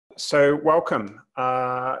So welcome.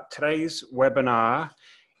 Today's webinar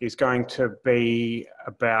is going to be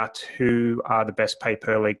about who are the best pay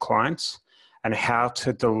per lead clients and how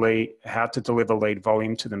to deliver lead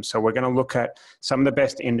volume to them. So we're going to look at some of the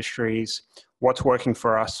best industries, what's working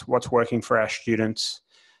for us, what's working for our students,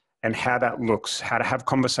 and how that looks, how to have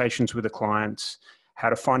conversations with the clients, how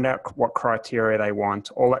to find out what criteria they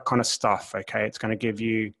want, all that kind of stuff, okay? It's going to give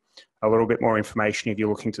you a little bit more information if you're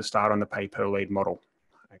looking to start on the pay per lead model.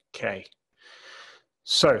 Okay,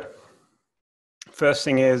 so first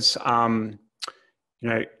thing is,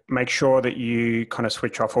 make sure that you kind of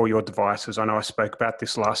switch off all your devices. I know I spoke about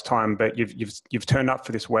this last time, but you've turned up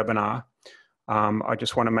for this webinar. I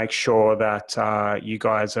just want to make sure that you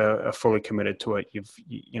guys are fully committed to it.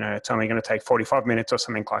 It's only going to take 45 minutes or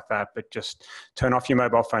something like that, but just turn off your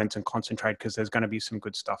mobile phones and concentrate because there's going to be some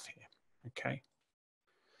good stuff here. Okay.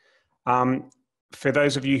 For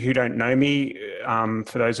those of you who don't know me,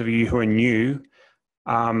 for those of you who are new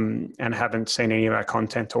and haven't seen any of our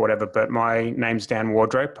content or whatever, but my name's Dan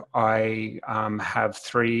Wardrope. I have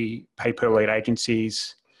 3 pay per lead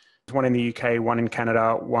agencies, one in the UK, one in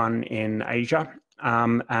Canada, one in Asia.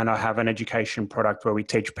 And I have an education product where we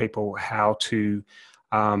teach people how to,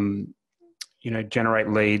 generate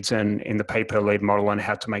leads and in the pay per lead model and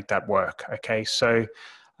how to make that work. Okay, so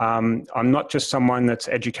I'm not just someone that's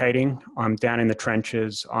educating. I'm down in the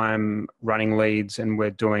trenches. I'm running leads and we're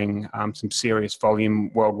doing some serious volume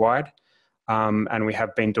worldwide. And we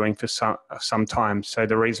have been doing for some time. So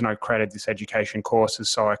the reason I created this education course is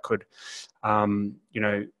so I could,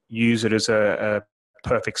 use it as a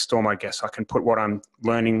perfect storm, I guess. I can put what I'm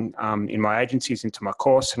learning in my agencies into my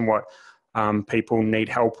course, and what people need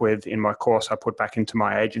help with in my course, I put back into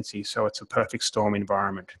my agency. So it's a perfect storm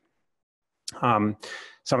environment.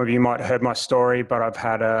 Some of you might have heard my story, but I've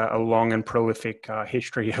had a long and prolific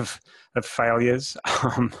history of failures.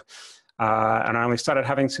 And I only started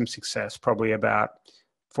having some success probably about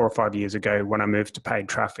 4 or 5 years ago when I moved to paid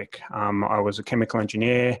traffic. I was a chemical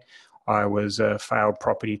engineer. I was a failed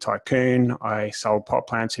property tycoon. I sold pot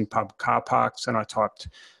plants in pub car parks, and I typed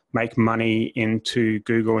 "make money" into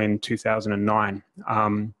Google in 2009.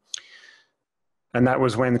 And that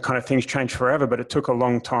was when kind of things changed forever, but it took a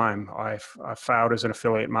long time. I failed as an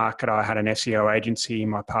affiliate marketer. I had an SEO agency.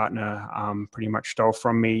 My partner pretty much stole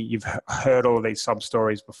from me. You've heard all of these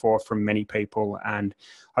sub-stories before from many people. And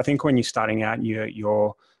I think when you're starting out,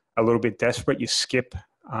 you're a little bit desperate. You skip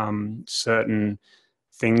certain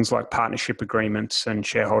things like partnership agreements and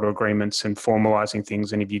shareholder agreements and formalizing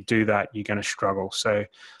things. And if you do that, you're going to struggle. So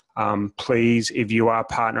please, if you are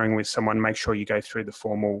partnering with someone, make sure you go through the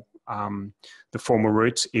formal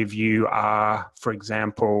routes. If you are, for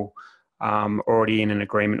example, already in an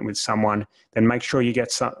agreement with someone, then make sure you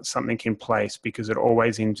get something in place, because it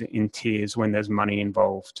always ends in tears when there's money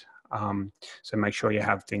involved. So make sure you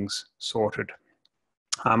have things sorted.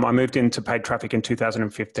 I moved into paid traffic in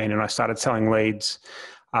 2015, and I started selling leads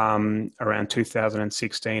around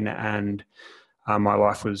 2016, and my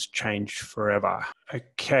life was changed forever.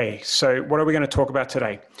 Okay, so what are we going to talk about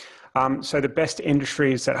today? So the best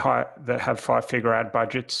industries that have 5-figure ad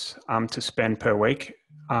budgets to spend per week.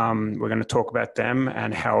 We're going to talk about them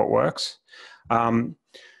and how it works.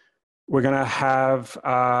 We're going to have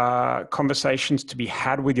conversations to be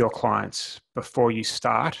had with your clients before you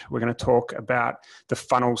start. We're going to talk about the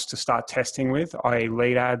funnels to start testing with, i.e.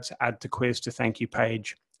 lead ads, add to quiz to thank you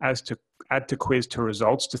page, add to quiz to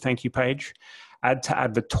results to thank you page, add to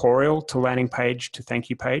advertorial to landing page to thank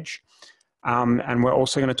you page. And we're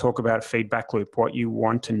also going to talk about feedback loop, what you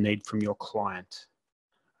want and need from your client,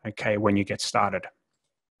 okay, when you get started.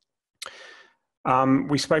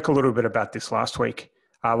 We spoke a little bit about this last month,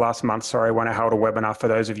 when I held a webinar, for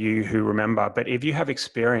those of you who remember. But if you have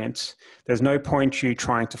experience, there's no point you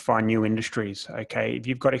trying to find new industries, okay? If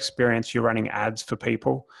you've got experience, you're running ads for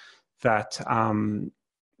people that,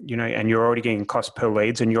 and you're already getting cost per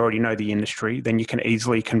leads and you already know the industry, then you can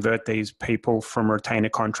easily convert these people from retainer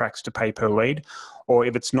contracts to pay per lead. Or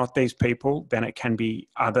if it's not these people, then it can be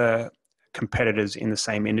other competitors in the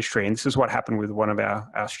same industry. And this is what happened with one of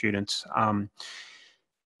our students.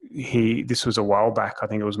 This was a while back, I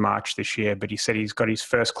think it was March this year, but he said he's got his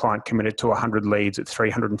first client committed to 100 leads at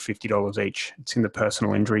 $350 each. It's in the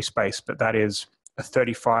personal injury space, but that is a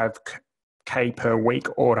 $35K per week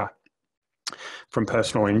order from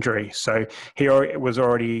personal injury. So he was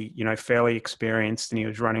already, fairly experienced, and he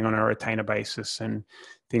was running on a retainer basis and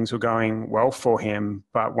things were going well for him.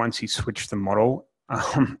 But once he switched the model,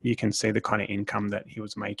 you can see the kind of income that he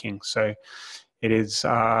was making. So it is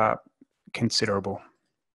considerable.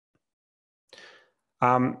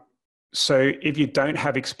 So if you don't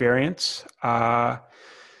have experience,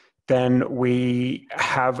 Then we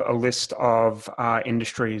have a list of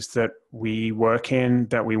industries that we work in,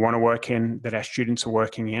 that we want to work in, that our students are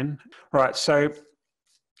working in. All right, so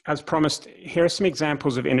as promised, here are some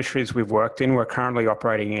examples of industries we've worked in, we're currently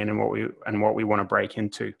operating in, and what we want to break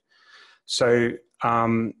into. So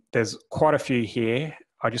there's quite a few here.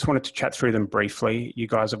 I just wanted to chat through them briefly. You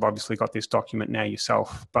guys have obviously got this document now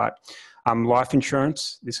yourself, but life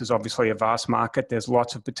insurance, this is obviously a vast market. There's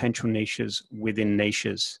lots of potential niches within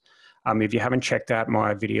niches. If you haven't checked out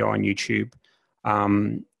my video on YouTube,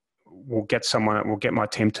 we'll get my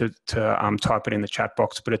team to type it in the chat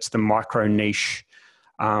box, but it's the micro niche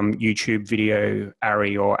YouTube video.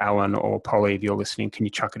 Ari or Alan or Polly, if you're listening, can you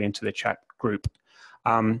chuck it into the chat group?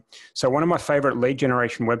 So one of my favorite lead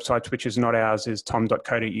generation websites, which is not ours, is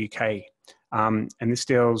tom.co.uk. And this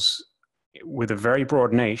deals with a very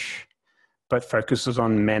broad niche, but focuses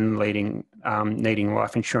on men needing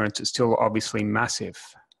life insurance. It's still obviously massive.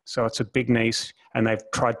 So it's a big niche, and they've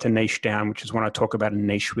tried to niche down, which is when I talk about a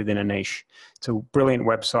niche within a niche. It's a brilliant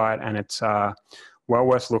website, and it's well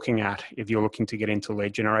worth looking at if you're looking to get into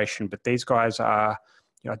lead generation. But these guys are,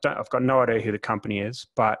 I've got no idea who the company is,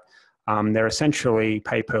 but they're essentially a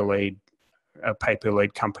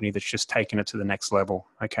pay-per-lead company that's just taken it to the next level.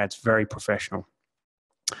 Okay, it's very professional.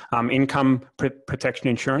 Income protection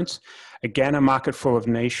insurance, again, a market full of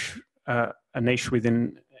niche, a niche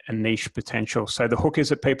within a niche potential. So the hook is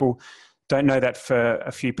that people don't know that for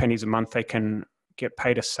a few pennies a month, they can get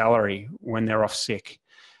paid a salary when they're off sick.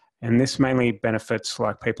 And this mainly benefits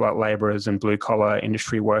like people like laborers and blue collar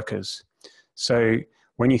industry workers. So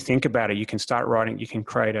when you think about it, you can start writing, you can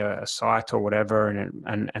create a site or whatever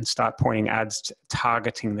and start pointing ads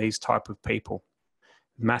targeting these type of people.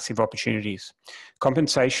 Massive opportunities.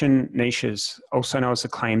 Compensation niches, also known as the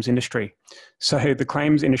claims industry. So the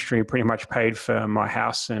claims industry pretty much paid for my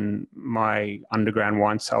house and my underground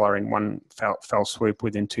wine cellar in one fell swoop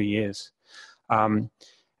within 2 years. And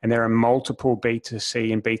there are multiple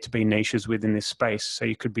B2C and B2B niches within this space. So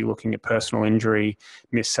you could be looking at personal injury,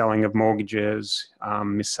 mis-selling of mortgages,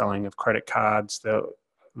 mis-selling of credit cards. The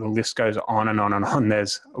list goes on and on and on.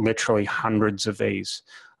 There's literally hundreds of these.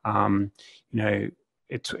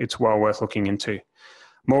 It's well worth looking into.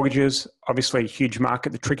 Mortgages, obviously a huge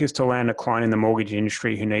market. The trick is to land a client in the mortgage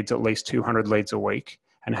industry who needs at least 200 leads a week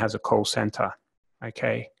and has a call center.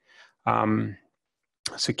 Okay.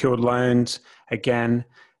 Secured loans, again,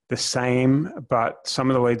 the same, but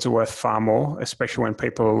some of the leads are worth far more, especially when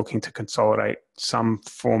people are looking to consolidate some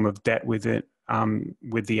form of debt with it,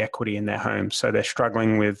 with the equity in their home. So they're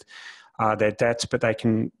struggling with their debts, but they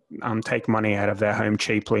can take money out of their home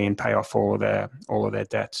cheaply and pay off all of their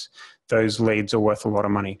debts. Those leads are worth a lot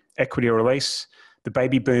of money. Equity release, the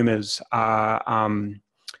baby boomers are,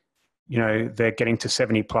 they're getting to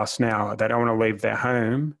 70 plus now. They don't want to leave their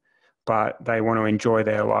home, but they want to enjoy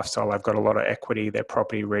their lifestyle. They've got a lot of equity, they're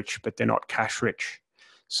property rich, but they're not cash rich.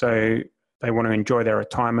 So they want to enjoy their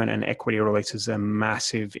retirement, and equity release is a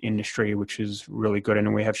massive industry, which is really good.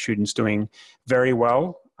 And we have students doing very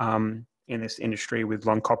well in this industry with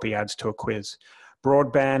long copy ads to a quiz.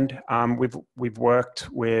 Broadband, we've worked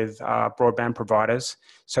with broadband providers.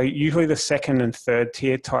 So usually the second and third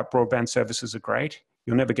tier type broadband services are great.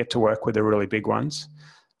 You'll never get to work with the really big ones.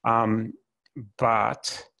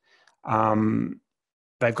 But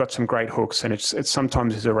they've got some great hooks, and it's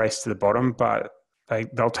sometimes a race to the bottom, but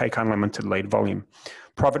they'll take unlimited lead volume.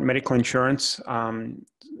 Private medical insurance,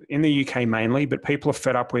 in the UK mainly, but people are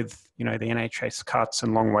fed up with, the NHS cuts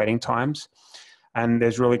and long waiting times. And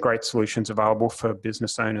there's really great solutions available for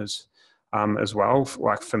business owners as well.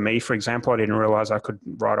 Like for me, for example, I didn't realize I could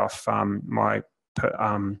write off my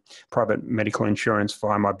private medical insurance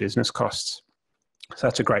via my business costs. So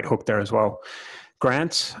that's a great hook there as well.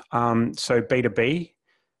 Grants, so B2B.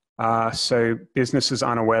 So businesses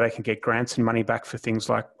aren't aware they can get grants and money back for things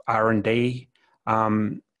like R&D.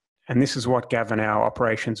 And this is what Gavin, our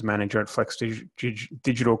operations manager at Flex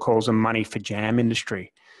Digital, calls a money for jam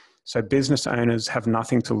industry. So business owners have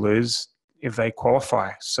nothing to lose if they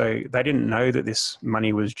qualify. So they didn't know that this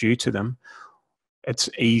money was due to them. It's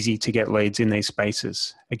easy to get leads in these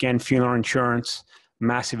spaces. Again, funeral insurance,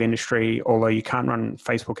 massive industry, although you can't run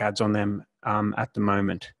Facebook ads on them at the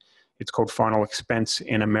moment. It's called final expense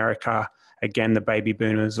in America. Again, the baby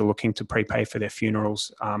boomers are looking to prepay for their funerals.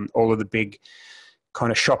 All of the big kind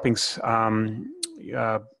of shoppings,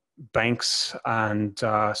 banks and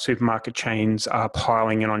supermarket chains are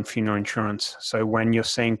piling in on funeral insurance. So when you're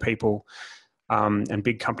seeing people and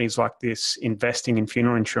big companies like this investing in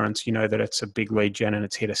funeral insurance, you know that it's a big lead gen and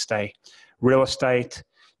it's here to stay. Real estate,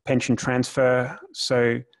 pension transfer.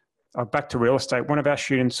 So back to real estate. One of our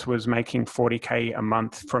students was making 40K a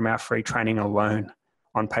month from our free training alone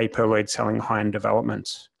on pay per lead selling high-end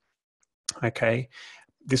developments. Okay.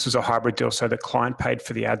 This was a hybrid deal. So the client paid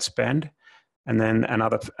for the ad spend, and then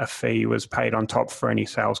a fee was paid on top for any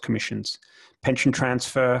sales commissions. Pension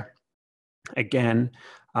transfer, again,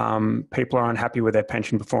 people are unhappy with their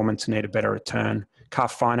pension performance and need a better return. Car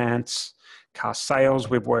finance, car sales,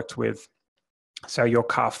 we've worked with, so your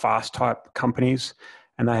car fast type companies,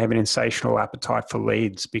 and they have an insatiable appetite for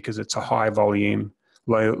leads because it's a high volume,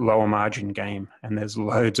 lower margin game. And there's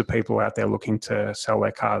loads of people out there looking to sell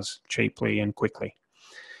their cars cheaply and quickly.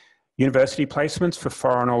 University placements for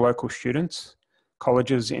foreign or local students.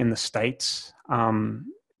 Colleges in the States,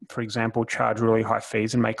 for example, charge really high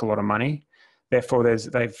fees and make a lot of money. Therefore,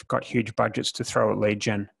 they've got huge budgets to throw at lead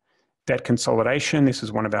gen. Debt consolidation, this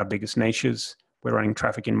is one of our biggest niches. We're running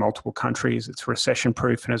traffic in multiple countries. It's recession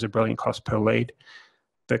proof and has a brilliant cost per lead.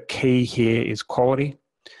 The key here is quality.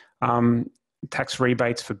 Tax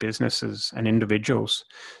rebates for businesses and individuals.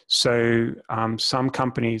 So some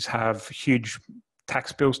companies have huge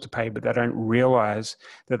tax bills to pay, but they don't realize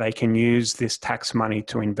that they can use this tax money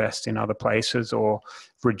to invest in other places or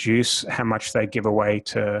reduce how much they give away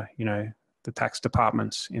to, the tax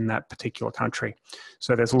departments in that particular country.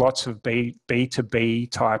 So there's lots of B2B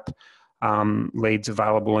type leads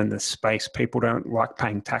available in this space. People don't like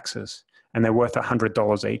paying taxes, and they're worth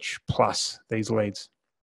 $100 each plus these leads.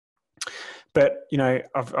 But,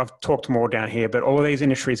 I've talked more down here, but all of these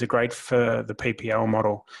industries are great for the PPL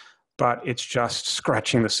model, but it's just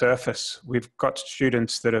scratching the surface. We've got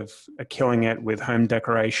students that are killing it with home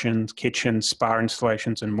decorations, kitchens, spa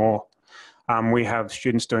installations, and more. We have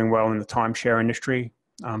students doing well in the timeshare industry,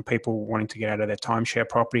 people wanting to get out of their timeshare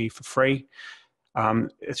property for free.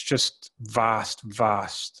 It's just vast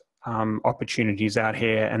opportunities out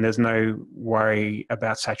here, and there's no worry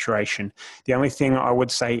about saturation. The only thing I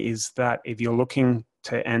would say is that if you're looking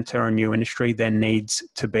to enter a new industry, there needs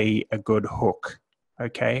to be a good hook,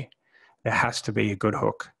 okay? There has to be a good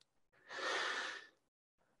hook.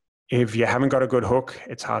 If you haven't got a good hook,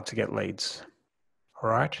 it's hard to get leads, all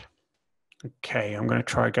right? Okay, I'm going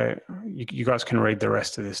to you guys can read the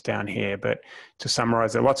rest of this down here, but to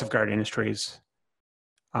summarize, there are lots of great industries,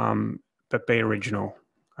 but be original,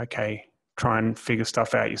 okay? Try and figure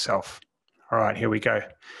stuff out yourself. All right, here we go.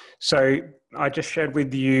 So I just shared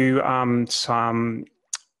with you some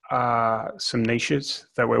niches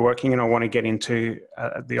that we're working in. I want to get into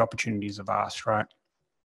the opportunities are vast, right?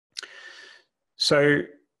 So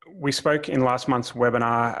we spoke in last month's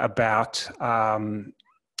webinar about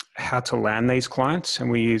how to land these clients,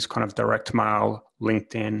 and we use kind of direct mail,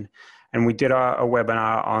 LinkedIn, and we did a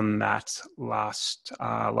webinar on that last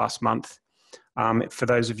month. For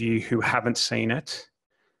those of you who haven't seen it,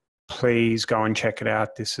 please go and check it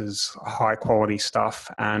out. This is high quality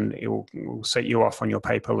stuff, and it will set you off on your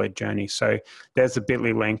pay-per-lead journey. So there's a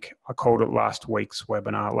bit.ly link. I called it last week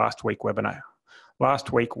Webby,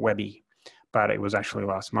 but it was actually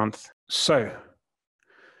last month. So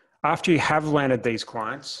after you have landed these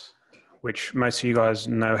clients, which most of you guys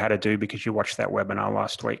know how to do because you watched that webinar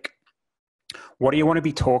last week, what do you want to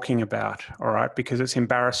be talking about? All right, because it's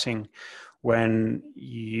embarrassing when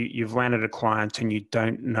you've landed a client and you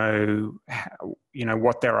don't know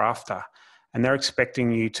what they're after, and they're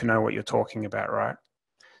expecting you to know what you're talking about, right?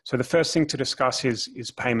 So the first thing to discuss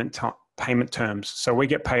is payment terms. So we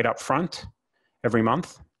get paid up front every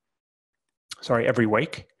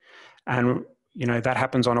week, and that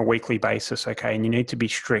happens on a weekly basis, okay? And you need to be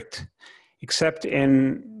strict, except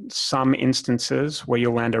in some instances where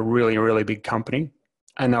you'll land a really, really big company,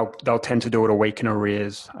 and they'll tend to do it a week in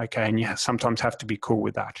arrears, okay? And you sometimes have to be cool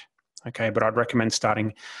with that, okay? But I'd recommend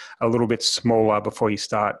starting a little bit smaller before you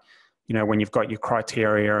start, when you've got your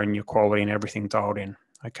criteria and your quality and everything dialed in,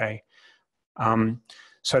 okay?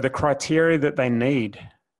 So the criteria that they need,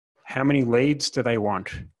 how many leads do they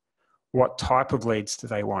want? What type of leads do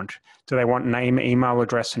they want? Do they want name, email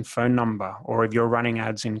address, and phone number? Or if you're running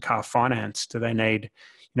ads in car finance, do they need,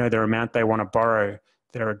 their amount they want to borrow,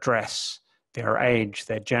 their address, their age,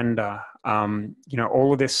 their gender,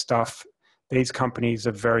 all of this stuff? These companies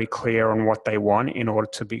are very clear on what they want in order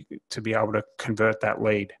to be able to convert that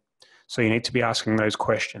lead. So you need to be asking those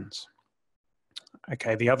questions.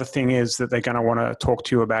 Okay, the other thing is that they're going to want to talk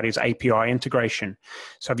to you about is API integration.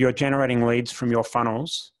 So if you're generating leads from your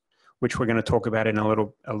funnels, which we're going to talk about in a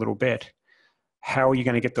little bit, how are you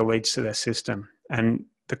going to get the leads to their system? And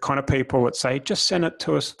the kind of people that say, just send it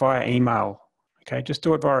to us via email. Okay, just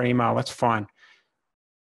do it via email, that's fine.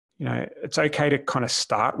 It's okay to kind of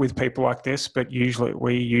start with people like this, but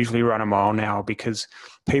we usually run a mile now, because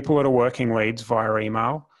people that are working leads via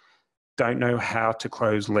email, don't know how to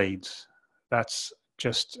close leads. That's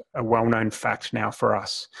just a well-known fact now for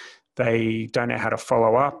us. They don't know how to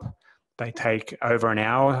follow up. They take over an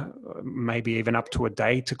hour, maybe even up to a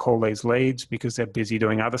day to call these leads because they're busy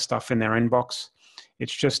doing other stuff in their inbox.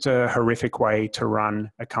 It's just a horrific way to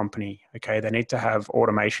run a company, okay? They need to have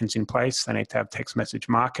automations in place. They need to have text message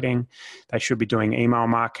marketing. They should be doing email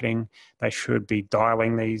marketing. They should be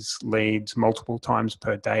dialing these leads multiple times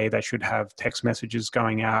per day. They should have text messages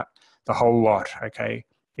going out, the whole lot, okay?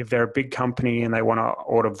 If they're a big company and they want to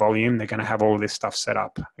order volume, they're going to have all of this stuff set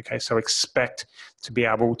up, okay? So expect to be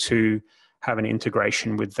able to have an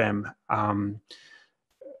integration with them,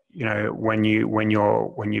 you know, when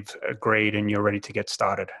you've agreed and you're ready to get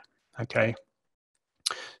started, okay?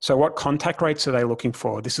 So what contact rates are they looking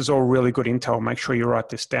for? This is all really good intel. Make sure you write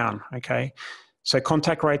this down, okay? So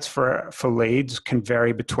contact rates for leads can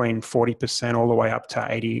vary between 40% all the way up to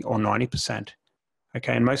 80 or 90%,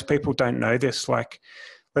 okay? And most people don't know this. Like,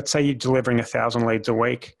 let's say you're delivering 1,000 leads a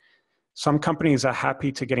week. Some companies are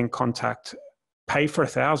happy to get in contact, pay for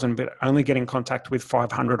 1,000, but only get in contact with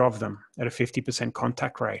 500 of them at a 50%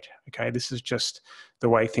 contact rate. Okay, this is just the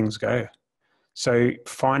way things go. So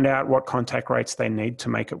find out what contact rates they need to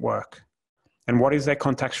make it work. And what is their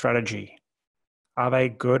contact strategy? Are they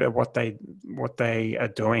good at what they are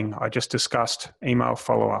doing? I just discussed email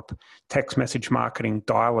follow-up, text message marketing,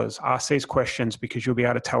 dialers. Ask these questions because you'll be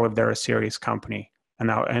able to tell if they're a serious company.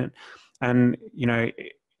 And you know,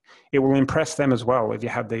 it will impress them as well if you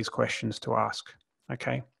have these questions to ask,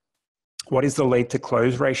 okay? What is the lead to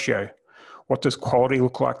close ratio? What does quality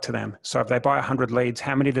look like to them? So if they buy 100 leads,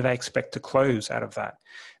 how many do they expect to close out of that?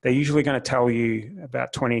 They're usually going to tell you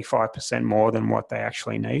about 25% more than what they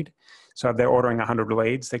actually need. So if they're ordering 100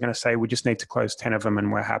 leads, they're going to say, we just need to close 10 of them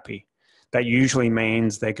and we're happy. That usually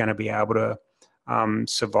means they're going to be able to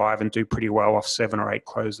survive and do pretty well off 7 or 8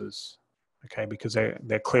 closes. Okay, because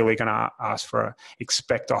they're clearly going to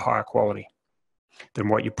expect a higher quality than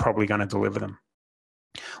what you're probably going to deliver them.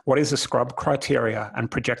 What is the scrub criteria and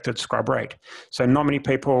projected scrub rate? So not many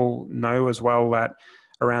people know as well that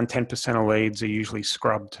around 10% of leads are usually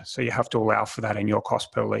scrubbed. So you have to allow for that in your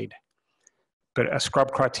cost per lead. But a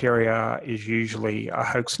scrub criteria is usually a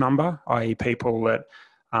hoax number, i.e. people that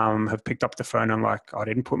have picked up the phone and like, I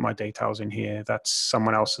didn't put my details in here. That's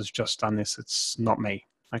someone else has just done this. It's not me.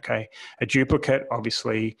 Okay, a duplicate,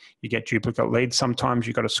 obviously you get duplicate leads. Sometimes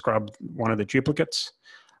you've got to scrub one of the duplicates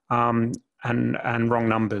and wrong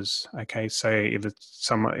numbers. Okay, so if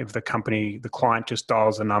the client just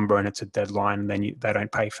dials a number and it's a deadline, then they don't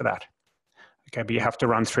pay for that. Okay, but you have to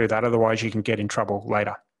run through that, otherwise you can get in trouble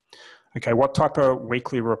later. Okay, what type of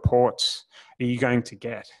weekly reports are you going to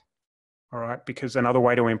get? All right, because another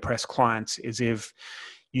way to impress clients is if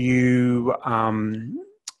you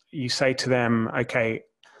say to them, okay,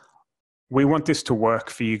 we want this to work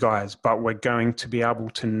for you guys, but we're going to be able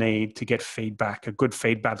to need to get feedback, a good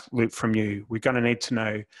feedback loop from you. We're going to need to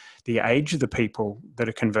know the age of the people that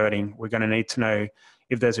are converting. We're going to need to know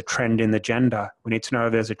if there's a trend in the gender. We need to know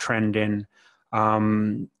if there's a trend in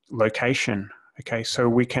location. Okay, so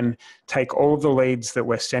we can take all of the leads that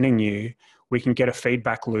we're sending you, we can get a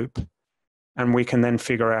feedback loop, and we can then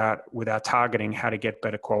figure out with our targeting how to get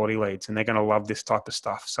better quality leads. And they're going to love this type of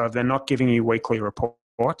stuff. So if they're not giving you weekly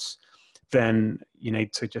reports, then you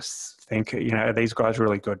need to just think, you know, are these guys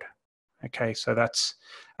really good? Okay, so that's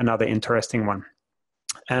another interesting one.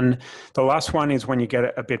 And the last one is when you get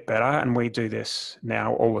it a bit better, and we do this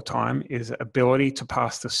now all the time, is ability to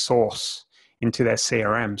pass the source into their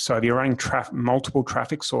CRM. So if you're running multiple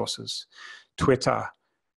traffic sources, Twitter,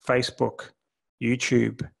 Facebook,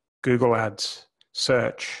 YouTube, Google Ads,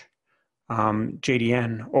 search,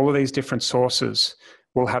 GDN, all of these different sources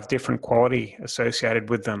will have different quality associated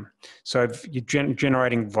with them. So if you're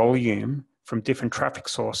generating volume from different traffic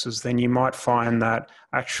sources, then you might find that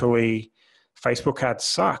actually Facebook ads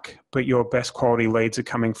suck, but your best quality leads are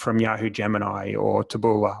coming from Yahoo Gemini or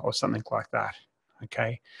Taboola or something like that,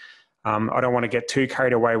 okay? I don't want to get too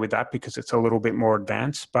carried away with that because it's a little bit more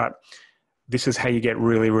advanced, but this is how you get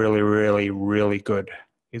really, really, really, really good,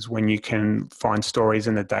 is when you can find stories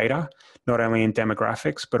in the data, not only in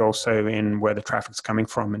demographics, but also in where the traffic's coming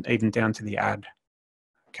from and even down to the ad,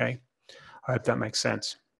 okay? I hope that makes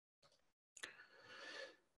sense.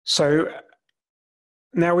 So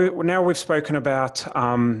now we've spoken about,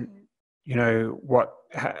 you know,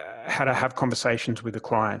 how to have conversations with the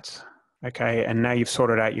clients, okay? And now you've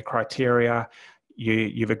sorted out your criteria,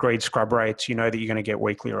 you've agreed scrub rates, you know that you're going to get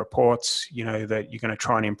weekly reports, you know that you're going to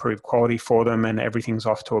try and improve quality for them, and everything's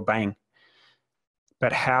off to a bang.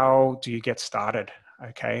 But how do you get started,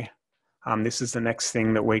 okay? This is the next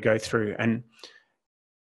thing that we go through. And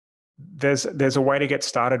there's a way to get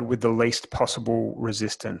started with the least possible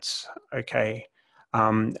resistance, okay?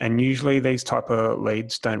 And usually these type of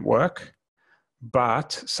leads don't work,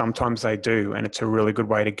 but sometimes they do, and it's a really good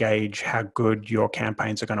way to gauge how good your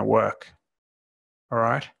campaigns are going to work. All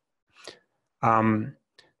right.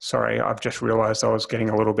 Sorry, I've just realized I was getting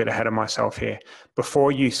a little bit ahead of myself here.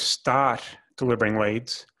 Before you start delivering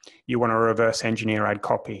leads, you want to reverse engineer ad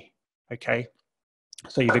copy, okay?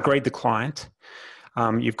 So you've agreed the client,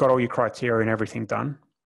 you've got all your criteria and everything done,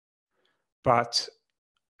 but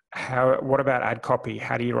what about ad copy?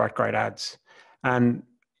 How do you write great ads? And,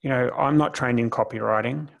 you know, I'm not trained in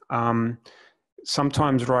copywriting.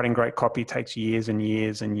 Sometimes writing great copy takes years and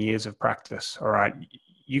years and years of practice, all right?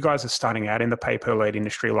 You guys are starting out in the pay-per-lead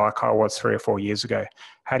industry like I was 3 or 4 years ago.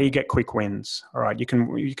 How do you get quick wins? All right, you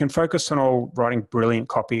can focus on all writing brilliant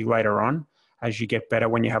copy later on as you get better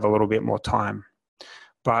when you have a little bit more time.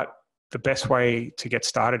 But the best way to get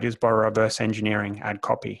started is by reverse engineering ad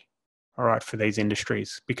copy, all right, for these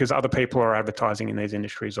industries, because other people are advertising in these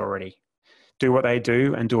industries already. Do what they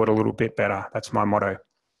do and do it a little bit better. That's my motto.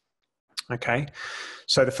 Okay,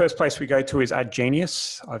 so the first place we go to is Ad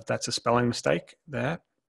Genius. That's a spelling mistake there.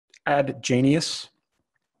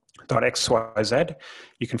 adgenius.xyz.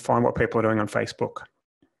 You can find what people are doing on Facebook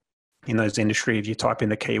in those industries if you type in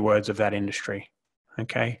the keywords of that industry.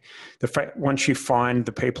 Okay. Once you find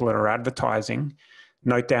the people that are advertising,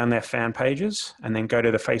 note down their fan pages and then go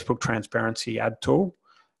to the Facebook transparency ad tool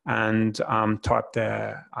and type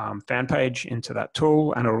their fan page into that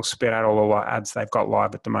tool, and it'll spit out all the ads they've got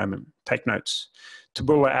live at the moment. Take notes.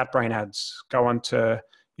 Taboola Outbrain ads. Go on to,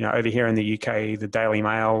 you know, over here in the UK, the Daily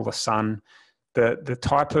Mail, the Sun, the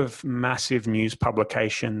type of massive news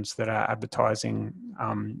publications that are advertising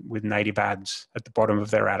with native ads at the bottom of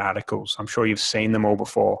their ad articles. I'm sure you've seen them all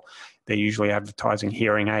before. They're usually advertising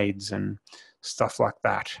hearing aids and stuff like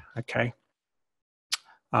that. Okay.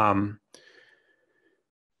 I'm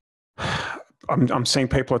seeing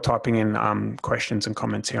people are typing in questions and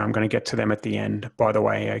comments here. I'm going to get to them at the end, by the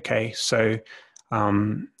way. Okay. So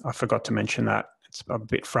I forgot to mention that. It's a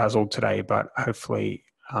bit frazzled today, but hopefully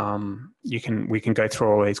we can go through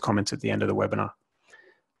all these comments at the end of the webinar.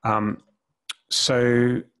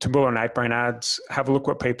 So Taboola and Outbrain ads, have a look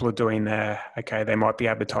what people are doing there. Okay, they might be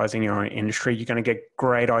advertising your own industry. You're going to get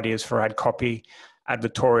great ideas for ad copy,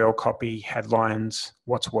 advertorial copy, headlines,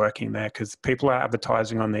 what's working there, because people are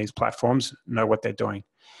advertising on these platforms know what they're doing.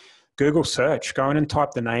 Google search, go in and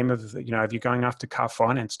type the name of, you know, if you're going after car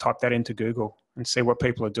finance, type that into Google and see what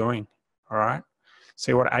people are doing. All right.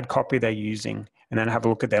 See what ad copy they're using, and then have a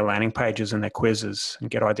look at their landing pages and their quizzes and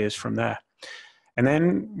get ideas from there. And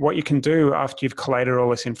then what you can do after you've collated all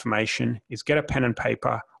this information is get a pen and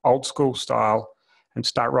paper, old school style, and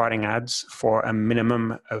start writing ads for a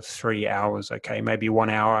minimum of 3 hours, okay? Maybe 1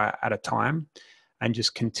 hour at a time, and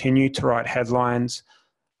just continue to write headlines,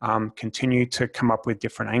 continue to come up with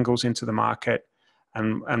different angles into the market,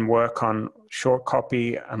 and work on short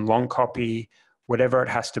copy and long copy, whatever it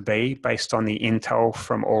has to be based on the intel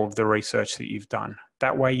from all of the research that you've done.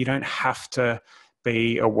 That way you don't have to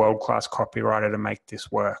be a world-class copywriter to make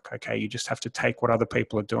this work, okay? You just have to take what other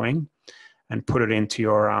people are doing and put it into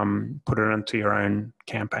your own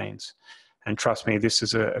campaigns. And trust me, this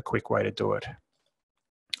is a quick way to do it.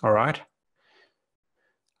 All right.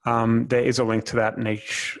 There is a link to that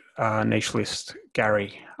niche list,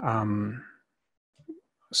 Gary.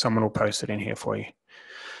 Someone will post it in here for you.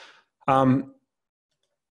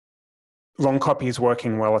 Long copy is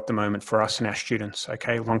working well at the moment for us and our students,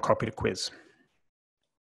 okay? Long copy to quiz.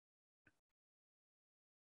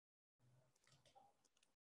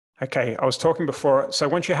 Okay, I was talking before. So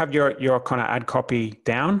once you have your kind of ad copy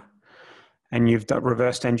down and you've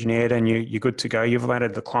reversed engineered and you're good to go, you've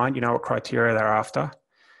landed the client, you know what criteria they're after.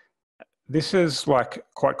 This is like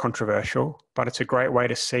quite controversial, but it's a great way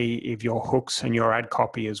to see if your hooks and your ad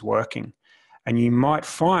copy is working. And you might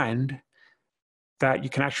find that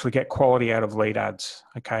you can actually get quality out of lead ads,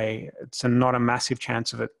 okay? It's not a massive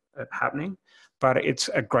chance of it happening, but it's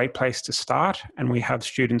a great place to start. And we have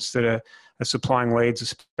students that are supplying leads,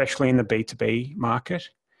 especially in the B2B market,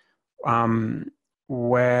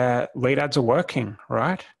 where lead ads are working,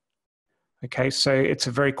 right? Okay, so it's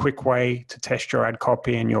a very quick way to test your ad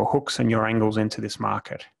copy and your hooks and your angles into this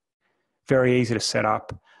market. Very easy to set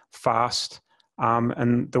up, fast.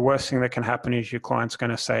 And the worst thing that can happen is your client's going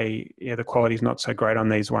to say, yeah, the quality's not so great on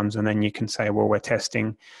these ones. And then you can say, well, we're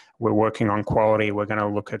testing, we're working on quality, we're going to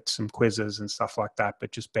look at some quizzes and stuff like that,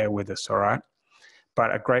 but just bear with us, all right?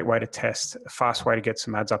 But a great way to test, a fast way to get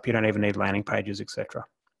some ads up. You don't even need landing pages, etc.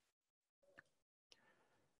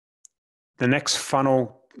 The next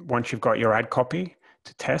funnel, once you've got your ad copy,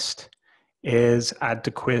 to test is add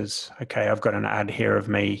to quiz. Okay, I've got an ad here of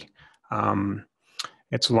me.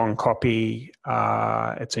 It's a long copy.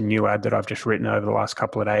 It's a new ad that I've just written over the last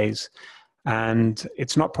couple of days. And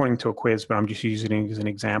it's not pointing to a quiz, but I'm just using it as an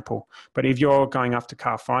example. But if you're going after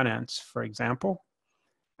car finance, for example,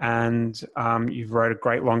 and you've wrote a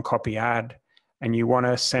great long copy ad and you want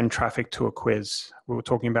to send traffic to a quiz, we were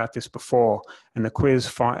talking about this before, and the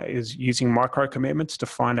quiz is using micro commitments to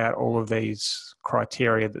find out all of these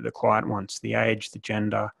criteria that the client wants: the age, the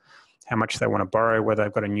gender, how much they want to borrow, whether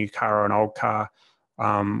they've got a new car or an old car,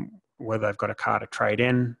 whether they've got a car to trade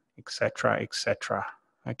in, etc., etc.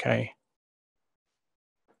 Okay.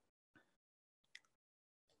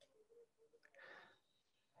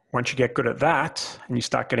 Once you get good at that and you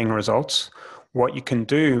start getting results, what you can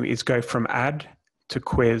do is go from ad to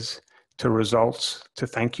quiz to results to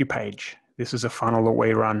thank you page. This is a funnel that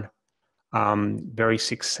we run very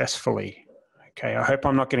successfully. Okay, I hope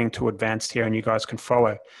I'm not getting too advanced here and you guys can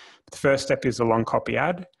follow. The first step is the long copy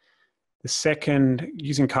ad. The second,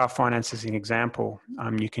 using car finance as an example,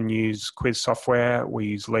 you can use quiz software. We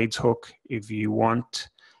use LeadsHook. If you want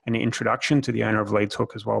an introduction to the owner of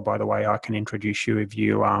LeadsHook as well, by the way, I can introduce you if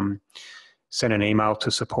you send an email to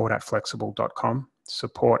support@flexxable.com,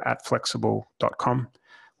 support@flexxable.com.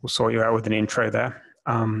 We'll sort you out with an intro there.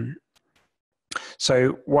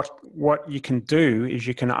 So what you can do is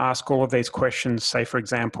you can ask all of these questions. Say, for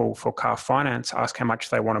example, for car finance, ask how much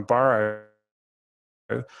they want to borrow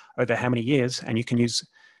over how many years, and you can use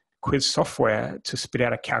quiz software to spit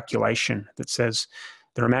out a calculation that says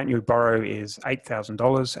the amount you borrow is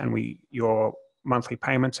 $8,000 and your monthly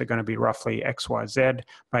payments are going to be roughly XYZ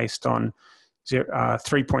based on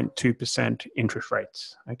 3.2% interest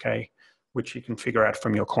rates, okay, which you can figure out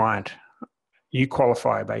from your client. You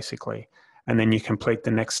qualify basically, and then you complete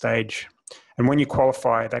the next stage. And when you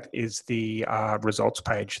qualify, that is the results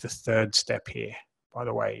page, the third step here, by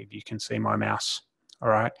the way, if you can see my mouse, all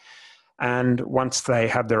right? And once they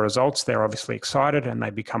have their results, they're obviously excited and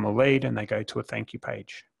they become a lead and they go to a thank you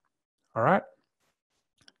page. All right.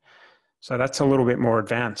 So that's a little bit more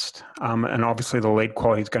advanced. And obviously the lead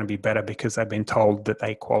quality is going to be better because they've been told that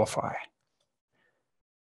they qualify.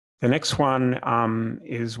 The next one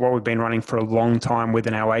is what we've been running for a long time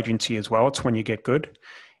within our agency as well. It's when you get good,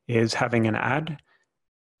 is having an ad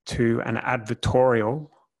to an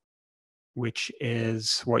advertorial, which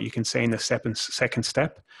is what you can see in the second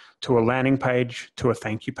step, to a landing page, to a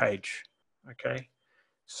thank you page, okay?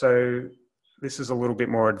 So this is a little bit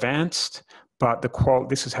more advanced, but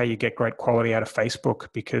this is how you get great quality out of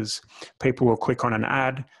Facebook, because people will click on an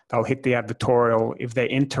ad, they'll hit the advertorial. If they're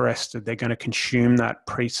interested, they're going to consume that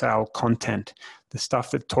pre-sale content, the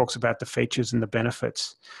stuff that talks about the features and the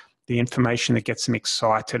benefits, the information that gets them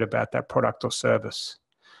excited about that product or service.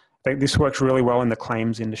 I think this works really well in the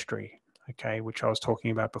claims industry, okay, which I was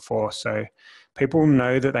talking about before. So people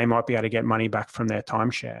know that they might be able to get money back from their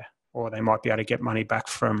timeshare, or they might be able to get money back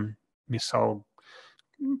from missold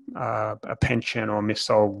a pension or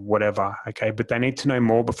missold whatever, okay, but they need to know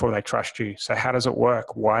more before they trust you. So how does it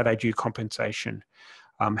work? Why are they due compensation?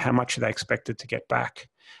 How much are they expected to get back?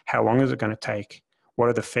 How long is it going to take? What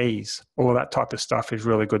are the fees? All of that type of stuff is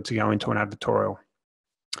really good to go into an advertorial.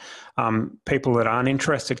 People that aren't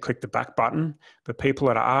interested click the back button, but people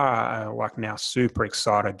that are like now super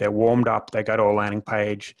excited, they're warmed up, they go to a landing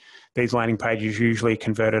page. These landing pages usually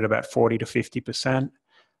convert at about 40 to 50%,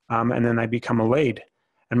 and then they become a lead.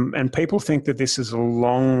 And people think that this is a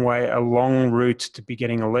long route to be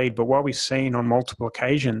getting a lead, but what we've seen on multiple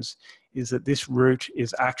occasions is that this route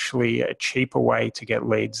is actually a cheaper way to get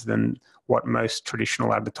leads than what most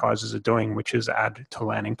traditional advertisers are doing, which is ad to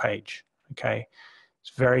landing page, okay?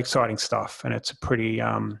 It's very exciting stuff, and it's a pretty,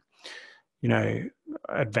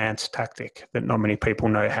 advanced tactic that not many people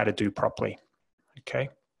know how to do properly, okay?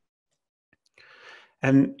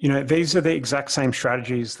 And, these are the exact same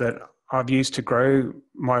strategies that I've used to grow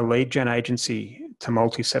my lead gen agency to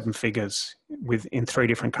multi-seven figures in 3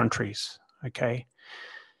 different countries, okay?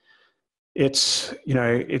 It's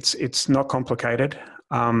not complicated.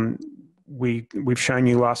 We've shown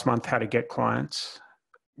you last month how to get clients.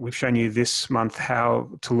 We've shown you this month how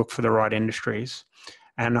to look for the right industries.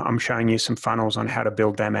 And I'm showing you some funnels on how to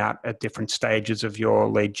build them out at different stages of your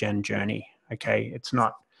lead gen journey. Okay. It's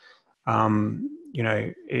not,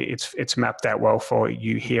 it's mapped out well for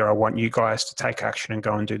you here. I want you guys to take action and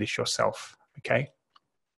go and do this yourself. Okay.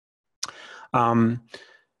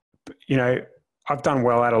 I've done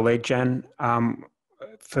well out of lead gen.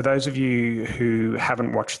 For those of you who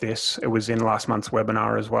haven't watched this, it was in last month's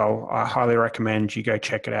webinar as well. I highly recommend you go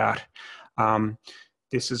check it out.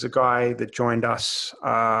 This is a guy that joined us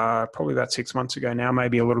probably about 6 months ago now,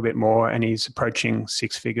 maybe a little bit more, and he's approaching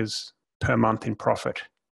 6 figures per month in profit.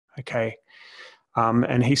 Okay.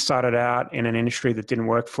 And he started out in an industry that didn't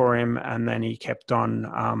work for him, and then he kept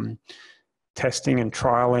on testing and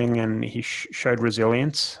trialing, and he showed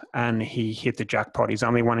resilience, and he hit the jackpot. He's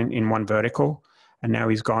only in one vertical, and now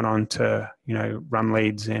he's gone on to, you know, run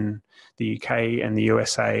leads in the UK and the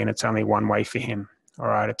USA, and it's only one way for him. All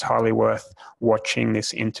right, it's highly worth watching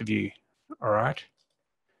this interview. All right,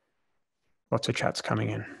 lots of chats coming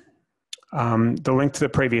in. The link to the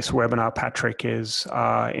previous webinar, Patrick, is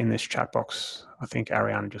in this chat box. I think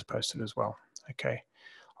Ariana just posted as well. Okay.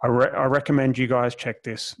 I recommend you guys check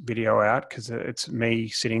this video out because it's me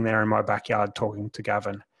sitting there in my backyard talking to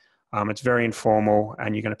Gavin. It's very informal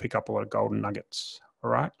and you're going to pick up a lot of golden nuggets. All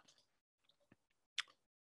right.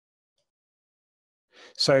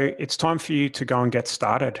 So it's time for you to go and get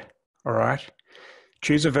started. All right.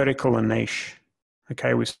 Choose a vertical and niche.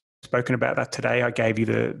 Okay. We've spoken about that today. I gave you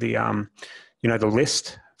the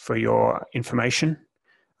list for your information.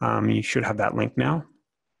 You should have that link now.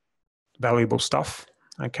 Valuable stuff.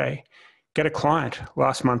 Okay. Get a client.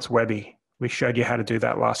 Last month's Webby. We showed you how to do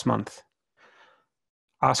that last month.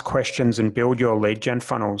 Ask questions and build your lead gen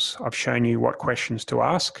funnels. I've shown you what questions to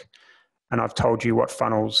ask, and I've told you what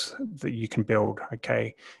funnels that you can build.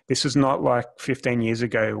 Okay. This is not like 15 years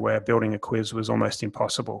ago where building a quiz was almost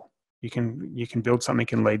impossible. You can build something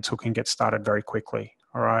in Leadshook and get started very quickly.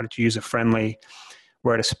 All right. It's user friendly.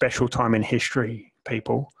 We're at a special time in history,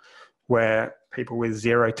 people, where people with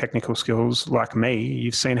zero technical skills like me,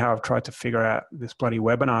 you've seen how I've tried to figure out this bloody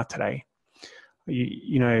webinar today.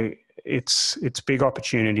 You know, it's big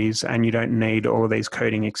opportunities, and you don't need all of these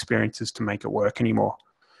coding experiences to make it work anymore,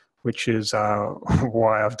 which is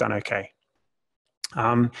why I've done okay.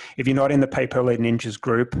 If you're not in the Pay Per Lead Ninjas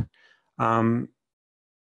group,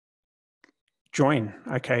 join.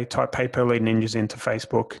 Okay, type Pay Per Lead Ninjas into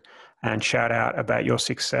Facebook and shout out about your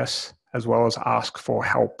success, as well as ask for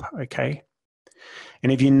help. Okay.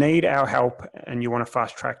 And if you need our help and you want to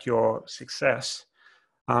fast track your success,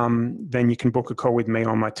 then you can book a call with me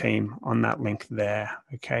on my team on that link there.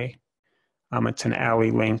 Okay. It's an hourly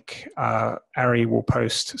link. Ari will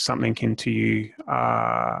post something into you,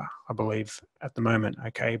 I believe, at the moment.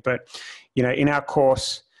 Okay. But, you know, in our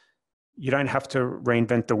course, you don't have to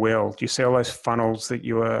reinvent the wheel. Do you see all those funnels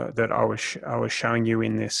that I was showing you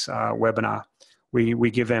in this webinar?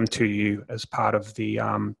 We give them to you as part of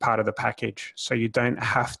the package, so you don't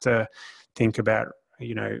have to think about,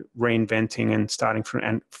 you know, reinventing and starting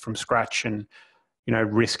from scratch and, you know,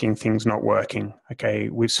 risking things not working. Okay,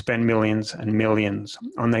 we've spent millions and millions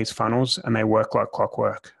on these funnels, and they work like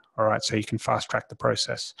clockwork. All right, so you can fast track the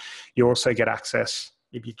process. You also get access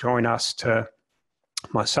if you join us to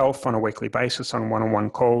myself on a weekly basis on one-on-one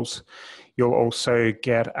calls. You'll also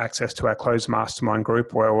get access to our closed mastermind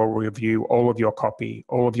group where we'll review all of your copy,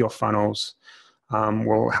 all of your funnels.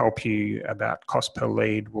 We'll help you about cost per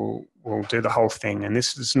lead. We'll do the whole thing. And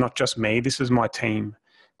this is not just me. This is my team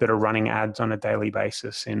that are running ads on a daily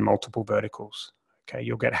basis in multiple verticals. Okay,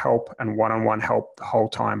 you'll get help and one-on-one help the whole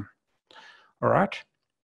time. All right?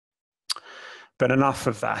 But enough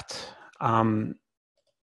of that.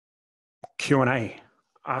 Q&A.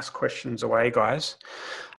 Ask questions away, guys.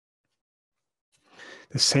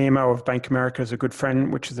 The CMO of Bank America is a good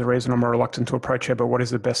friend, which is the reason I'm reluctant to approach her, but what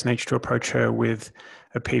is the best niche to approach her with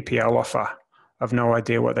a PPL offer? I've no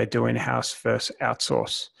idea what they do in-house versus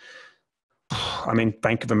outsource. I mean,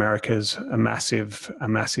 Bank of America is a massive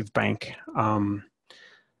bank.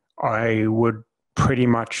 I would pretty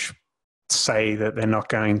much say that they're not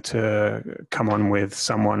going to come on with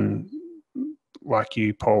someone like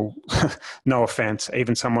you, Paul. No offense,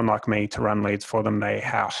 even someone like me to run leads for them. They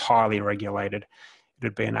are highly regulated.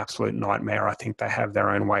 It'd be an absolute nightmare. I think they have their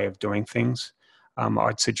own way of doing things.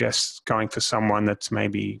 I'd suggest going for someone that's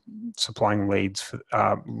maybe supplying leads for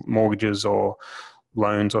mortgages or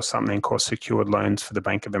loans or something, or secured loans for the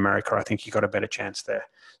Bank of America. I think you got a better chance there.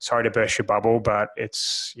 Sorry to burst your bubble, but it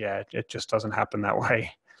just doesn't happen that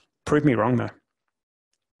way. Prove me wrong though.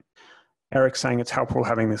 Eric saying it's helpful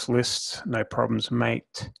having this list. No problems,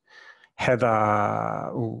 mate. Heather,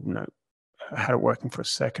 oh no, I had it working for a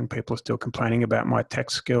second. People are still complaining about my tech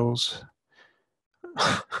skills.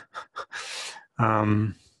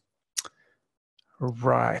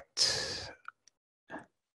 Right.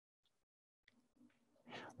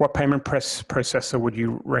 What payment processor would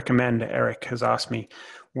you recommend? Eric has asked me.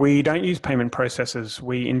 We don't use payment processors.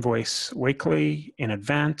 We invoice weekly in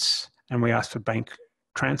advance, and we ask for bank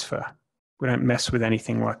transfer. We don't mess with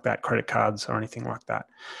anything like that, credit cards or anything like that.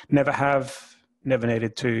 Never have, never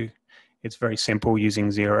needed to. It's very simple using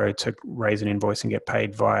Xero to raise an invoice and get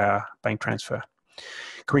paid via bank transfer.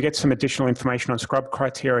 Can we get some additional information on scrub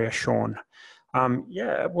criteria, Sean?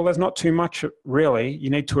 Yeah, well, there's not too much really. You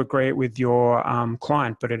need to agree it with your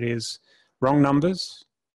client, but it is wrong numbers,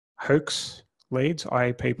 hoax leads,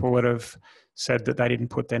 i.e. people that have said that they didn't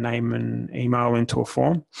put their name and email into a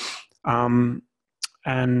form,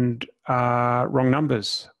 and wrong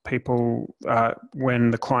numbers. People,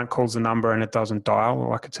 when the client calls the number and it doesn't dial,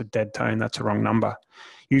 like it's a dead tone, that's a wrong number.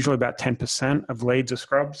 Usually about 10% of leads are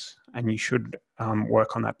scrubs, and you should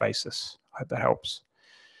work on that basis. I hope that helps.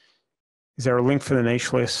 Is there a link for the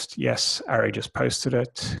niche list? Yes, Ari just posted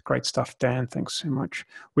it. Great stuff, Dan. Thanks so much.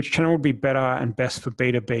 Which channel would be better and best for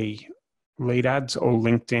B2B? Lead ads or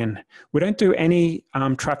LinkedIn? We don't do any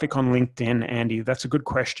traffic on LinkedIn, Andy. That's a good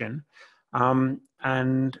question.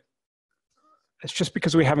 And it's just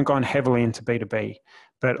because we haven't gone heavily into B2B.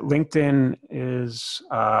 But LinkedIn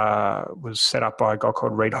was set up by a guy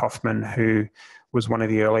called Reid Hoffman, who was one of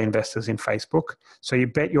the early investors in Facebook. So you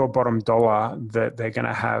bet your bottom dollar that they're going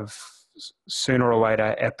to have sooner or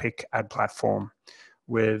later epic ad platform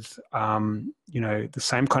with the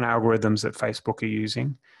same kind of algorithms that Facebook are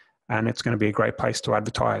using, and it's going to be a great place to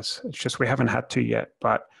advertise. It's just we haven't had to yet,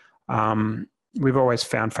 but we've always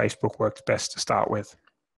found Facebook works best to start with.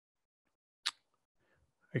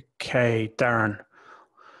 Okay, Darren.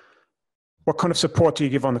 What kind of support do you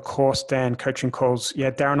give on the course, Dan? Coaching calls?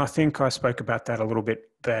 Yeah, Darren, I think I spoke about that a little bit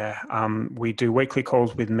there. We do weekly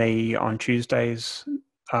calls with me on Tuesdays,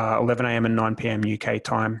 11 a.m. and 9 p.m. UK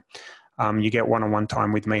time. You get one-on-one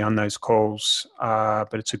time with me on those calls,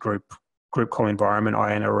 but it's a group call environment.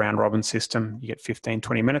 I enter a round robin system. You get 15,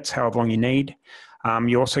 20 minutes, however long you need.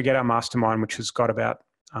 You also get our mastermind, which has got about,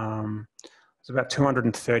 there's about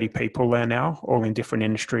 230 people there now, all in different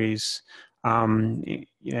industries.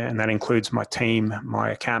 Yeah, and that includes my team,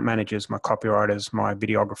 my account managers, my copywriters, my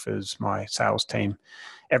videographers, my sales team,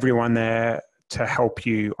 everyone there to help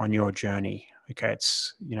you on your journey. Okay,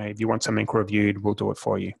 it's, if you want something reviewed, we'll do it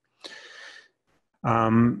for you.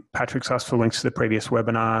 Patrick's asked for links to the previous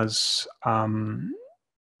webinars.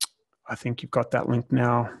 I think you've got that link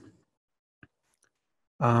now.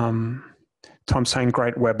 Tom's saying,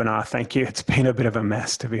 great webinar. Thank you. It's been a bit of a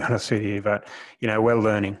mess, to be honest with you, but, we're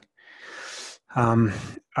learning. Are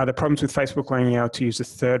there problems with Facebook learning how to use a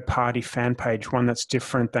third-party fan page, one that's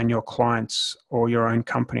different than your clients or your own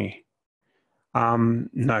company?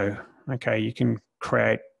 No. Okay, you can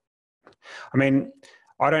create. I mean,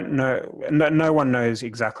 I don't know. No one knows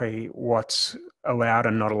exactly what's allowed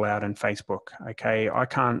and not allowed in Facebook. Okay, I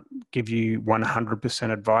can't give you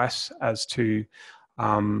 100% advice as to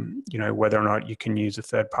whether or not you can use a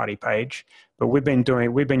third-party page. But we've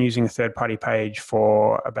been using a third-party page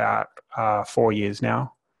for about 4 years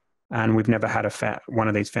now, and we've never had one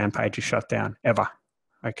of these fan pages shut down ever.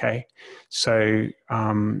 Okay, so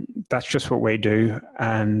that's just what we do,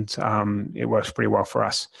 and it works pretty well for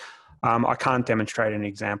us. I can't demonstrate an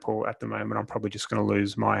example at the moment. I'm probably just going to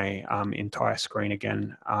lose my entire screen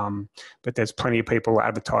again. But there's plenty of people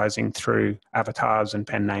advertising through avatars and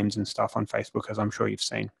pen names and stuff on Facebook, as I'm sure you've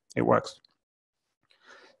seen. It works.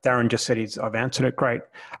 Darren just said I've answered it. Great.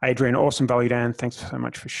 Adrian, awesome value, Dan. Thanks so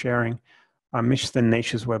much for sharing. I missed the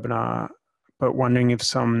niches webinar, but wondering if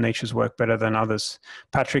some niches work better than others.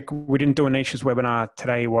 Patrick, we didn't do a niches webinar.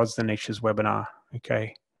 Today was the niches webinar.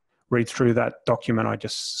 Okay. Read through that document I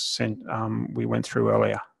just sent, we went through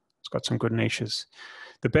earlier. It's got some good niches.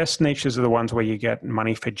 The best niches are the ones where you get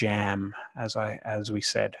money for jam, as we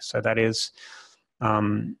said. So that is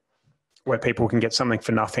where people can get something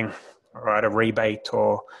for nothing, right? A rebate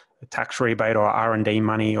or a tax rebate or R&D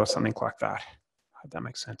money or something like that. I hope that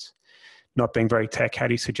makes sense. Not being very tech, how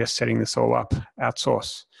do you suggest setting this all up?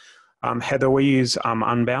 Outsource. Heather, we use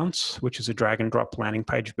Unbounce, which is a drag and drop landing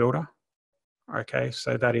page builder. Okay,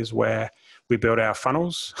 so that is where we build our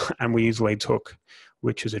funnels, and we use LeadsHook,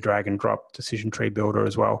 which is a drag and drop decision tree builder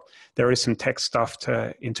as well. There is some tech stuff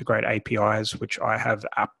to integrate APIs, which I have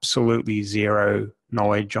absolutely zero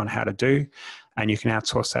knowledge on how to do, and you can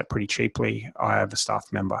outsource that pretty cheaply. I have a staff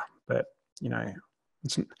member, but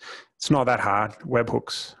it's not that hard.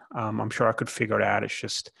 Webhooks, I'm sure I could figure it out.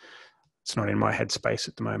 It's not in my headspace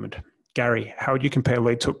at the moment. Gary, how would you compare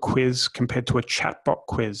LeadsHook quiz compared to a chatbot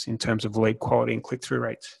quiz in terms of lead quality and click-through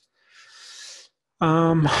rates? We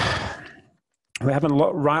haven't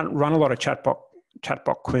run a lot of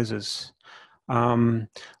chatbot quizzes.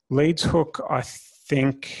 LeadsHook, I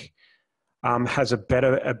think, has a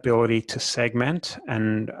better ability to segment,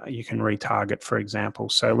 and you can retarget, for example.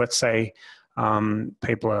 So let's say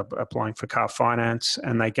people are applying for car finance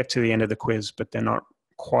and they get to the end of the quiz, but they're not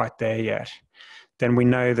quite there yet. then we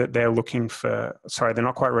know that they're looking for, sorry, they're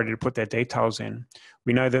not quite ready to put their details in.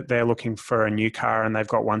 We know that they're looking for a new car and they've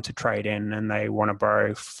got one to trade in and they want to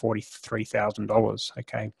borrow $43,000.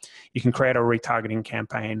 Okay. You can create a retargeting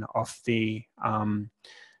campaign off the, off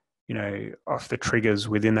the triggers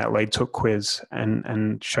within that leads hook quiz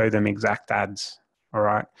and show them exact ads. All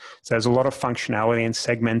right. So there's a lot of functionality and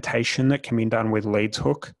segmentation that can be done with leads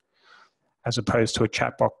hook, as opposed to a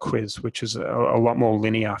chatbot quiz, which is a lot more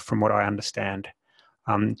linear from what I understand.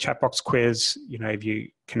 Chatbox quiz, if you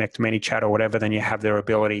connect to ManyChat or whatever, then you have their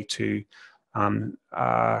ability to kind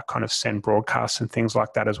of send broadcasts and things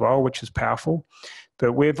like that as well, which is powerful.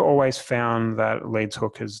 But we've always found that Leads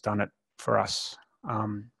Hook has done it for us.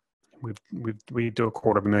 We do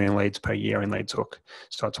 250,000 leads per year in Leads Hook,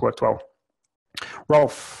 so it's worked well.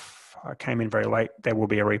 Rolf, I came in very late. There will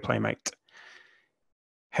be a replay, mate.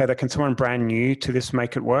 Heather, can someone brand new to this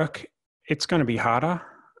make it work? It's going to be harder,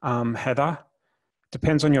 Heather.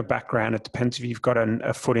 Depends on your background. It depends if you've got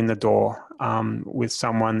a foot in the door with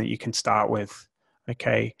someone that you can start with.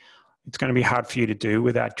 Okay, it's going to be hard for you to do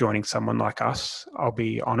without joining someone like us. I'll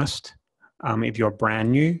be honest. If you're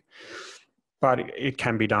brand new, but it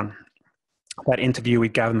can be done. That interview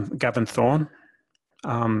with Gavin Thorne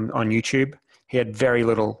on YouTube, he had very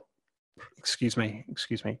little. Excuse me.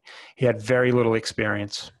 He had very little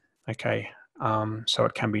experience. Okay, so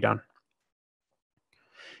it can be done.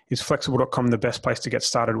 Is Flexxable.com the best place to get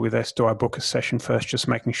started with this? Do I book a session first, just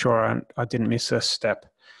making sure I didn't miss a step?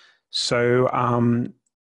 So,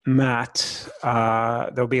 Matt,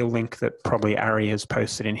 there'll be a link that probably Ari has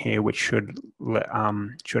posted in here, which should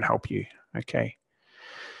help you. Okay,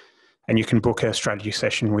 and you can book a strategy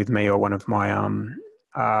session with me or one of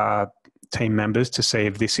my team members to see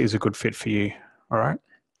if this is a good fit for you. All right.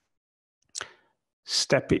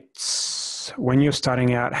 Step it. When you're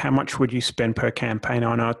starting out, how much would you spend per campaign?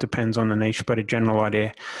 I know it depends on the niche, but a general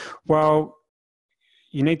idea. Well,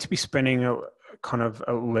 you need to be spending kind of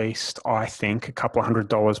at least, I think, a couple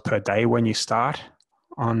 $100 per day when you start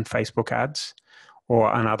on Facebook ads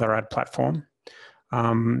or another ad platform.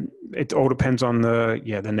 It all depends on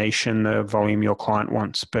the niche and the volume your client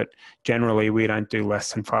wants, but generally we don't do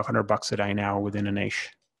less than $500 a day now within a niche.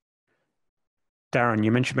 Darren,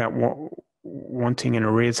 you mentioned about wanting an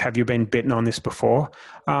arrears. Have you been bitten on this before?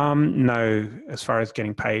 No, as far as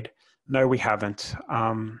getting paid. No, we haven't.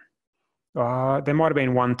 There might have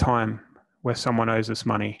been one time where someone owes us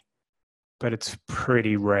money, but it's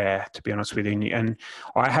pretty rare, to be honest with you. And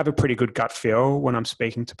I have a pretty good gut feel when I'm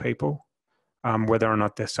speaking to people, whether or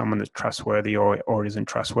not there's someone that's trustworthy or isn't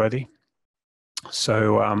trustworthy.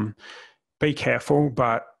 So be careful,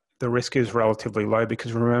 but the risk is relatively low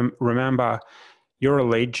because remember, you're a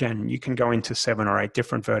lead gen. You can go into 7 or 8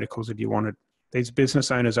 different verticals if you wanted. These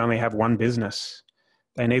business owners only have one business.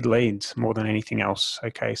 They need leads more than anything else.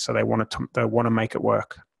 Okay, so they want to make it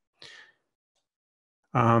work.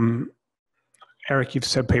 Eric, you've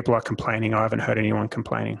said people are complaining. I haven't heard anyone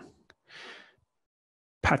complaining.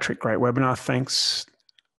 Patrick, great webinar. Thanks.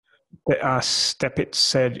 Step It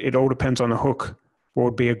said it all depends on the hook. What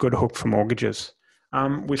would be a good hook for mortgages?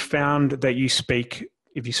 We've found that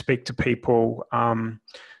if you speak to people,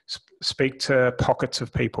 speak to pockets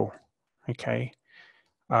of people. Okay.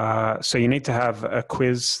 So you need to have a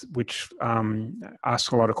quiz which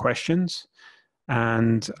asks a lot of questions,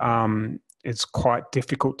 and it's quite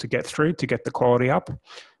difficult to get through to get the quality up,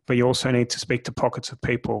 but you also need to speak to pockets of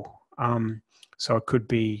people. So it could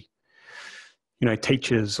be,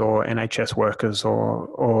 teachers or NHS workers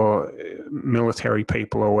or military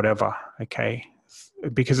people or whatever. Okay.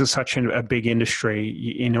 Because it's such a big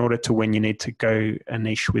industry, in order to win, you need to go a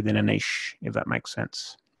niche within a niche, if that makes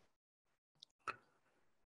sense.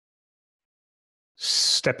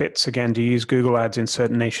 Step It's again, do you use Google ads in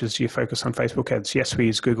certain niches? Do you focus on Facebook ads? Yes, we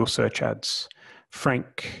use Google search ads.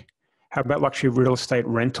 Frank, how about luxury real estate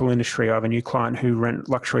rental industry? I have a new client who rent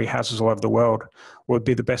luxury houses all over the world. What would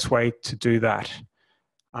be the best way to do that?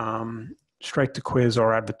 Straight to quiz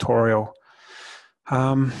or advertorial?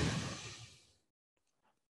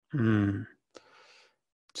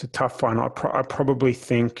 It's a tough one. I probably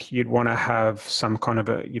think you'd want to have some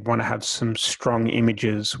strong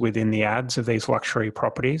images within the ads of these luxury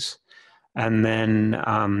properties, and then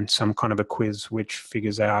some kind of a quiz which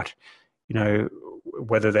figures out,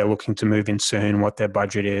 whether they're looking to move in soon, what their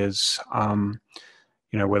budget is,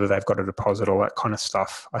 whether they've got a deposit, all that kind of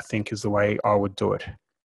stuff, I think is the way I would do it.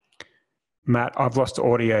 Matt, I've lost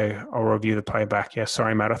audio. I'll review the playback. Yeah,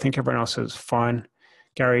 sorry, Matt. I think everyone else is fine.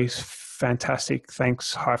 Gary's fantastic.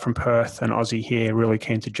 Thanks. Hi from Perth, and Aussie here. Really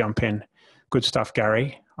keen to jump in. Good stuff,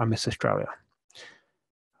 Gary. I miss Australia.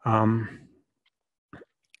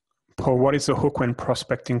 Paul, what is the hook when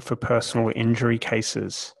prospecting for personal injury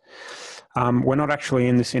cases? We're not actually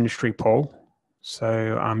in this industry, Paul,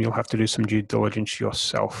 so you'll have to do some due diligence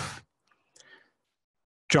yourself.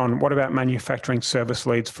 John, what about manufacturing service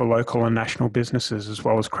leads for local and national businesses as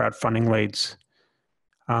well as crowdfunding leads?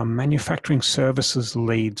 Manufacturing services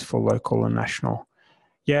leads for local and national.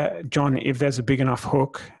 Yeah, John, if there's a big enough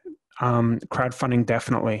hook, crowdfunding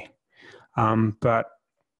definitely. But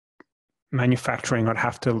manufacturing, I'd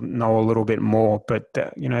have to know a little bit more, but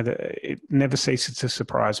it never ceases to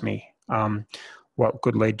surprise me what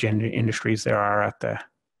good lead gen industries there are out there.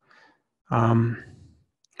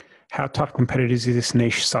 How tough competitors is this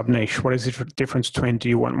niche, sub-niche? What is the difference between do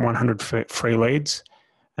you want 100 free leads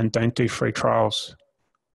and don't do free trials?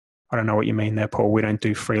 I don't know what you mean there, Paul. We don't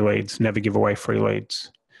do free leads, never give away free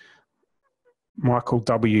leads. Michael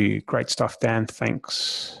W, great stuff, Dan,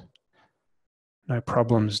 thanks. No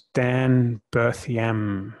problems. Dan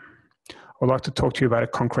Berthiam, I would like to talk to you about a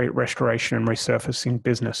concrete restoration and resurfacing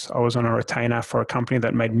business. I was on a retainer for a company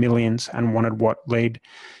that made millions and wanted what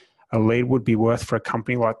a lead would be worth for a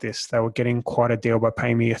company like this. They were getting quite a deal by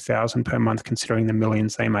paying me $1,000 per month considering the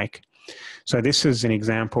millions they make. So this is an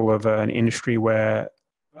example of an industry where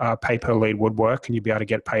pay per lead would work and you'd be able to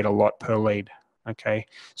get paid a lot per lead. Okay,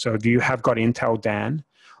 so if you have got intel, Dan,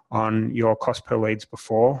 on your cost per leads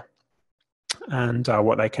before and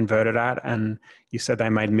what they converted at, and you said they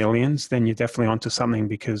made millions, then you're definitely onto something,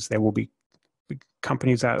 because there will be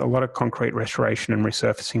companies that a lot of concrete restoration and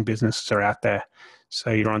resurfacing businesses are out there. So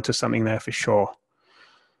you're onto something there for sure.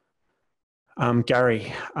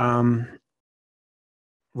 Gary,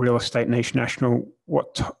 real estate niche national,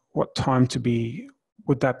 what time to be,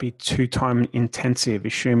 would that be too time intensive,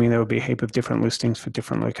 assuming there would be a heap of different listings for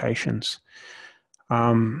different locations?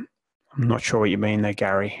 I'm not sure what you mean there,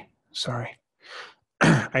 Gary. Sorry.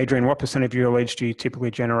 Adrian, what % of your leads do you typically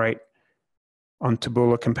generate on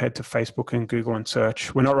Taboola compared to Facebook and Google and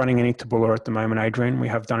search? We're not running any Taboola at the moment, Adrian. We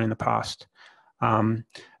have done in the past.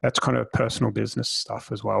 That's kind of personal business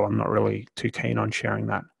stuff as well. I'm not really too keen on sharing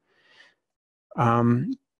that.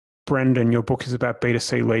 Brendan, your book is about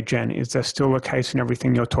B2C lead gen. Is there still a case in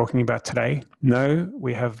everything you're talking about today? No,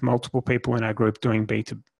 we have multiple people in our group doing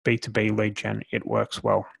B2B lead gen. It works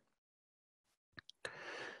well.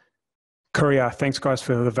 Courier, thanks guys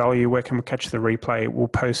for the value. Where can we catch the replay? We'll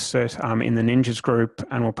post it in the Ninjas group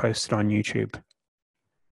and we'll post it on YouTube.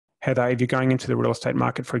 Heather, if you're going into the real estate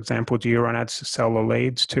market, for example, do you run ads to sell the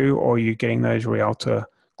leads to, or are you getting those realtor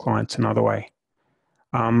clients another way?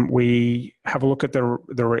 We have a look at the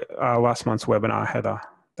last month's webinar, Heather.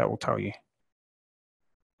 That will tell you.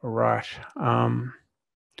 All right. I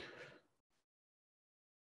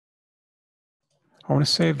want to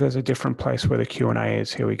see if there's a different place where the Q&A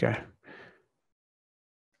is. Here we go.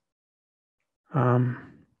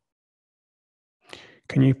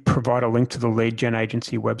 Can you provide a link to the lead gen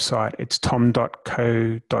agency website? It's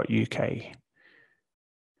tom.co.uk.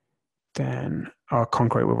 Then,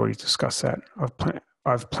 concrete, we've already discussed that.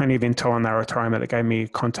 I've plenty of intel on their retirement that gave me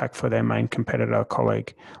contact for their main competitor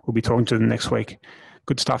colleague. We'll be talking to them next week.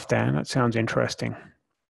 Good stuff, Dan. That sounds interesting.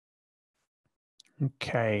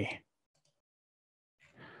 Okay.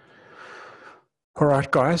 All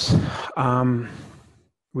right, guys.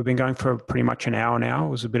 We've been going for pretty much an hour now. It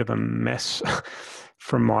was a bit of a mess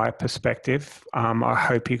from my perspective. I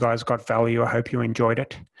hope you guys got value. I hope you enjoyed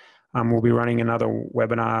it. We'll be running another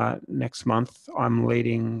webinar next month. I'm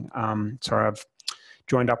leading, I've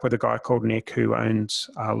joined up with a guy called Nick who owns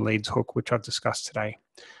Leads Hook, which I've discussed today.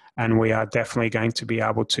 And we are definitely going to be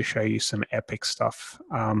able to show you some epic stuff.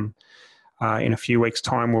 In a few weeks'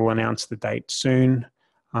 time, we'll announce the date soon.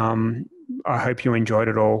 I hope you enjoyed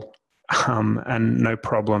it all. And no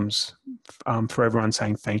problems for everyone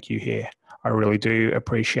saying thank you here. I really do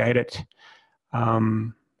appreciate it.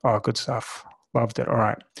 Oh, good stuff. Loved it. All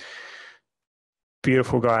right.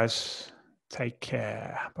 Beautiful, guys. Take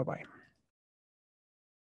care. Bye-bye.